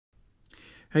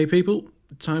Hey people,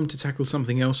 time to tackle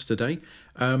something else today.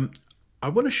 I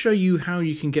want to show you how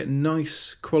you can get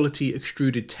nice quality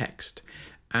extruded text,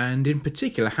 and in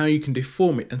particular how you can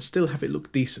deform it and still have it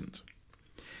look decent.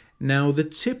 Now the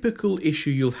typical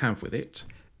issue you'll have with it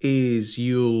is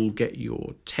you'll get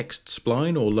your text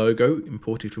spline or logo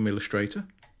imported from Illustrator.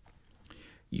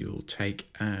 You'll take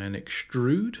an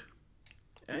extrude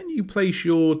and you place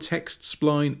your text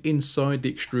spline inside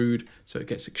the extrude so it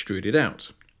gets extruded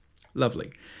out.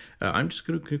 Lovely. I'm just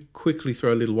going to quickly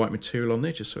throw a little white material on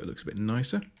there just so it looks a bit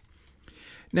nicer.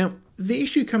 Now, the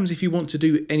issue comes if you want to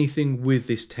do anything with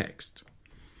this text.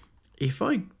 If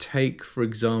I take, for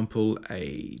example,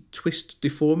 a twist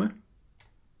deformer,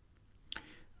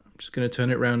 I'm just going to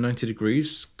turn it around 90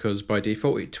 degrees because by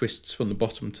default it twists from the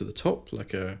bottom to the top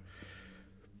like a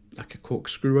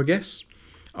corkscrew, I guess.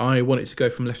 I want it to go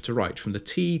from left to right, from the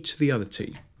T to the other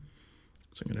T.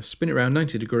 So I'm going to spin it around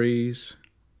 90 degrees.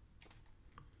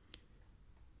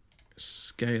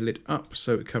 Scale it up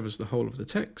so it covers the whole of the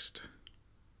text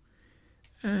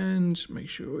and make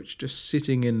sure it's just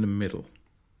sitting in the middle.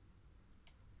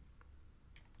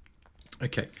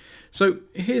 Okay, so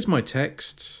here's my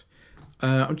text.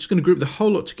 I'm just going to group the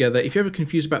whole lot together. If you're ever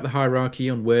confused about the hierarchy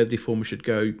on where the deformer should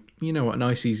go, you know what, a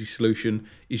nice easy solution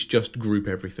is just group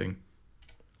everything.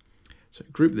 So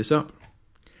group this up,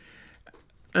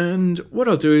 and what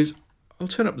I'll do is I'll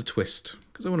turn up the twist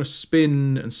because I want to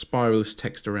spin and spiral this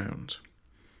text around.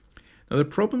 Now the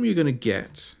problem you're going to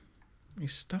get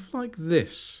is stuff like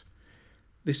this.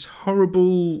 This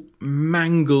horrible,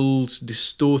 mangled,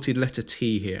 distorted letter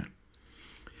T here.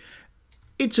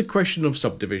 It's a question of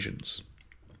subdivisions.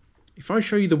 If I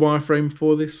show you the wireframe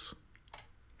for this,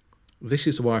 this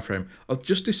is the wireframe. I'll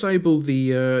just disable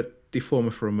the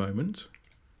deformer for a moment.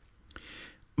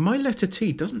 My letter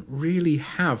T doesn't really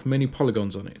have many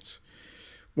polygons on it.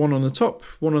 One on the top,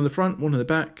 one on the front, one on the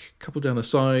back, a couple down the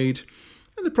side.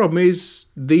 And the problem is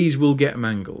these will get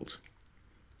mangled.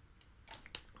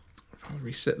 If I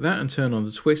reset that and turn on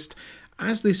the twist,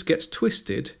 as this gets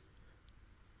twisted,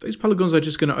 those polygons are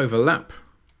just going to overlap.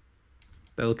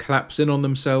 They'll collapse in on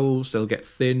themselves, they'll get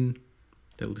thin,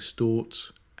 they'll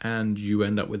distort, and you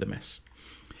end up with a mess.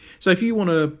 So if you want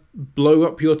to blow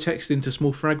up your text into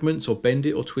small fragments or bend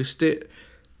it or twist it,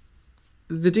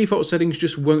 the default settings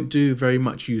just won't do very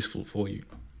much useful for you.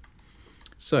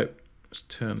 So let's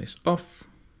turn this off,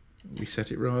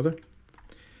 reset it rather.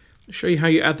 I'll show you how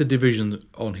you add the division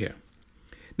on here.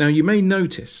 Now you may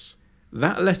notice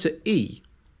that letter E,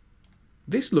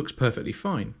 this looks perfectly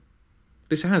fine.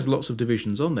 This has lots of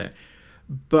divisions on there,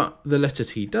 but the letter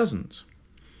T doesn't.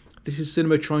 This is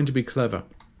Cinema trying to be clever.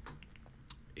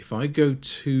 If I go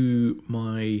to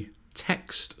my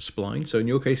text spline, so in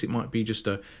your case it might be just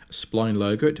a spline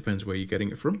logo, it depends where you're getting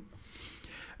it from.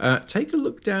 Take a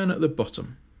look down at the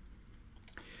bottom.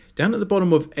 Down at the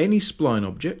bottom of any spline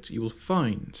object you will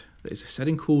find there's a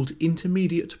setting called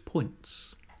intermediate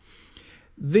points.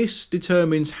 This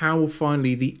determines how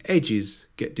finely the edges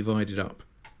get divided up.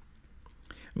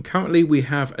 And currently we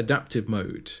have adaptive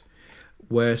mode,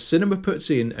 where Cinema puts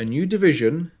in a new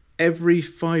division every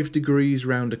 5 degrees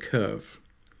round a curve.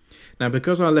 Now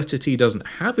because our letter T doesn't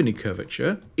have any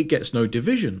curvature, it gets no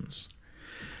divisions.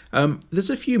 There's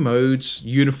a few modes: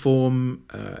 uniform,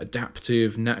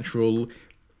 adaptive, natural.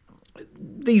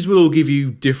 These will all give you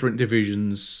different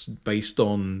divisions based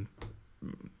on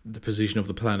the position of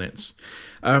the planets.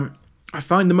 I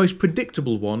find the most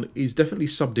predictable one is definitely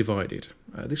Subdivided.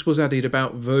 This was added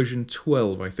about version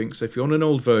 12, I think, so if you're on an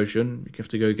old version, you have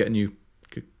to go get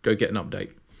an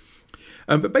update.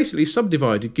 But basically,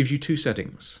 Subdivided gives you two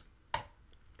settings.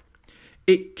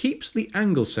 It keeps the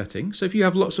angle setting, so if you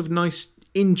have lots of nice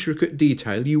intricate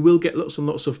detail, you will get lots and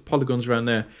lots of polygons around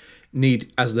there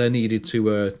as they're needed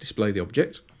to display the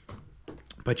object.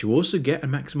 But you also get a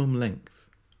maximum length.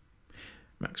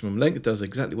 Maximum length does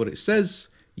exactly what it says.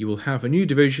 You will have a new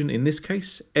division, in this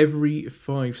case, every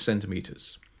 5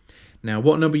 centimeters. Now,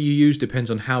 what number you use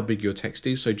depends on how big your text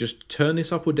is, so just turn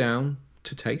this up or down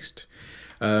to taste.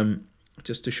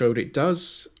 Just to show what it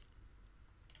does.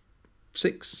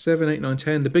 6, 7, 8, 9,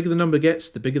 10. The bigger the number gets,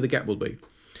 the bigger the gap will be.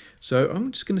 So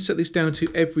I'm just going to set this down to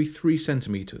every 3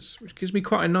 centimeters, which gives me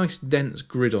quite a nice dense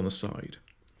grid on the side.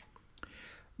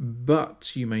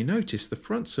 But you may notice the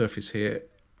front surface here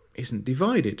isn't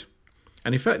divided.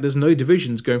 And in fact, there's no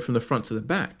divisions going from the front to the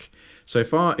back. So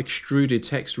if our extruded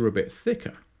text were a bit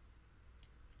thicker,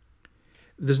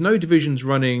 there's no divisions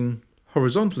running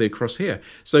horizontally across here.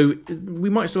 So we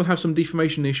might still have some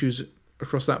deformation issues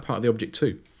across that part of the object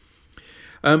too.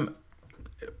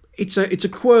 It's a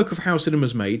quirk of how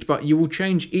cinema's made, but you will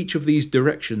change each of these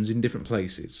directions in different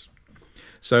places.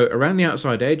 So around the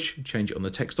outside edge, change it on the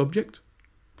text object.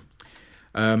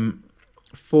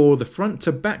 For the front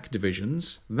to back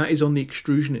divisions, that is on the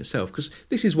extrusion itself, because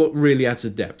this is what really adds a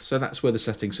depth. So that's where the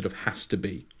setting sort of has to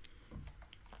be.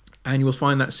 And you will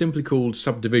find that simply called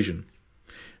subdivision.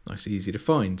 Nice and easy to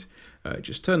find.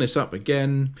 Just turn this up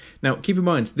again. Now keep in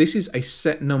mind, this is a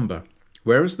set number.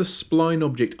 Whereas the spline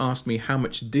object asked me how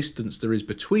much distance there is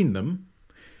between them,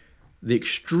 the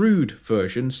extrude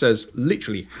version says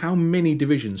literally how many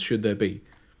divisions should there be.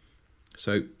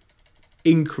 So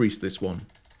increase this one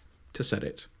to set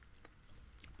it.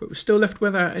 But we're still left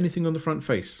without anything on the front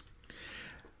face.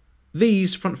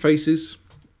 These front faces,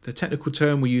 the technical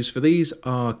term we use for these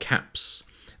are caps.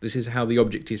 This is how the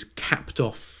object is capped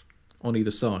off on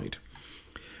either side.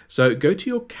 So go to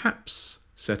your caps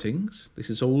settings. This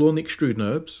is all on the extrude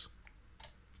NURBS.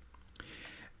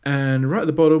 And right at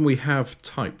the bottom we have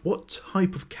type. What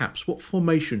type of caps? What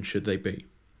formation should they be?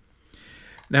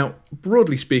 Now,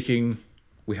 broadly speaking,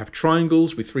 we have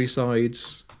triangles with 3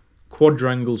 sides,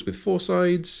 quadrangles with 4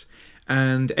 sides,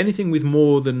 and anything with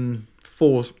more than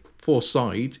four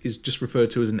sides is just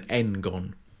referred to as an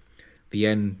n-gon. The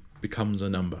n becomes a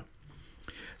number.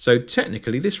 So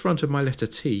technically, this front of my letter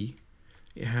T,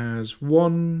 it has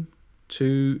 1,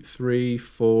 2, 3,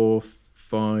 4,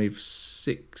 5,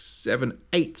 6, 7,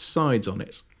 8 sides on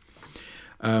it.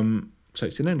 So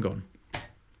it's an n-gon.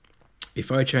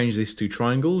 If I change this to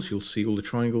triangles, you'll see all the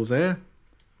triangles there.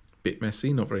 Bit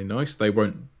messy, not very nice. They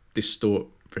won't distort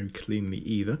very cleanly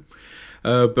either.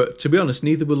 But to be honest,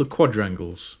 neither will the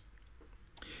quadrangles.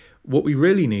 What we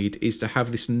really need is to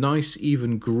have this nice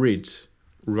even grid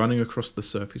running across the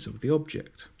surface of the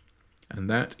object. And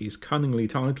that is cunningly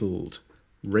titled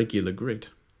regular grid.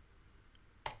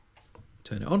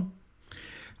 Turn it on.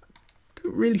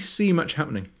 Don't really see much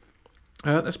happening.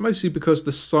 That's mostly because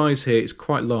the size here is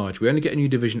quite large. We only get a new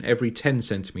division every 10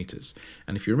 centimeters.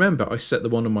 And if you remember, I set the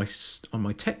one on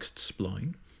my text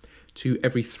spline to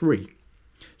every 3.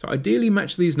 So ideally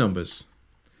match these numbers.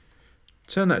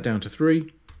 Turn that down to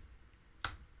 3.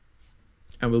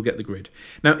 And we'll get the grid.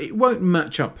 Now, it won't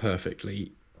match up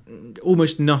perfectly.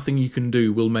 Almost nothing you can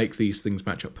do will make these things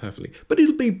match up perfectly, but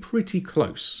it'll be pretty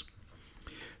close.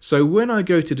 So when I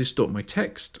go to distort my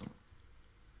text,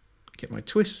 get my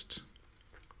twist,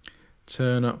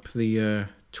 turn up the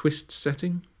twist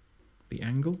setting, the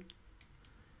angle,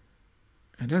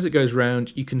 and as it goes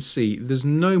round, you can see there's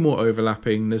no more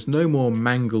overlapping, there's no more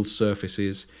mangled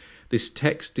surfaces. This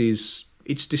text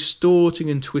it's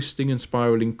distorting and twisting and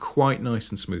spiraling quite nice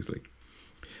and smoothly.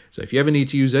 So if you ever need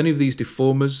to use any of these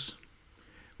deformers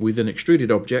with an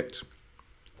extruded object,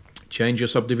 change your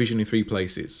subdivision in 3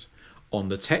 places. On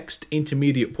the text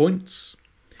intermediate points,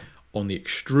 on the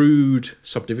extrude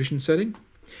subdivision setting,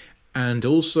 and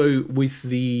also with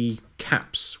the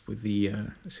caps, with the,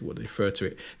 let's see what they refer to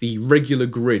it, the regular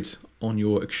grid on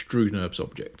your extrude NURBS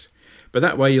object. But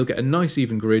that way you'll get a nice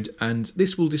even grid, and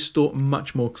this will distort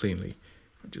much more cleanly.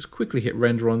 Just quickly hit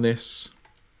render on this.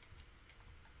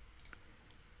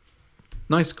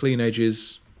 Nice clean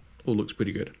edges, all looks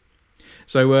pretty good.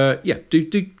 So yeah, do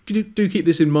keep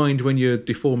this in mind when you're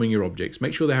deforming your objects.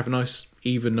 Make sure they have a nice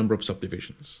even number of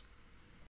subdivisions.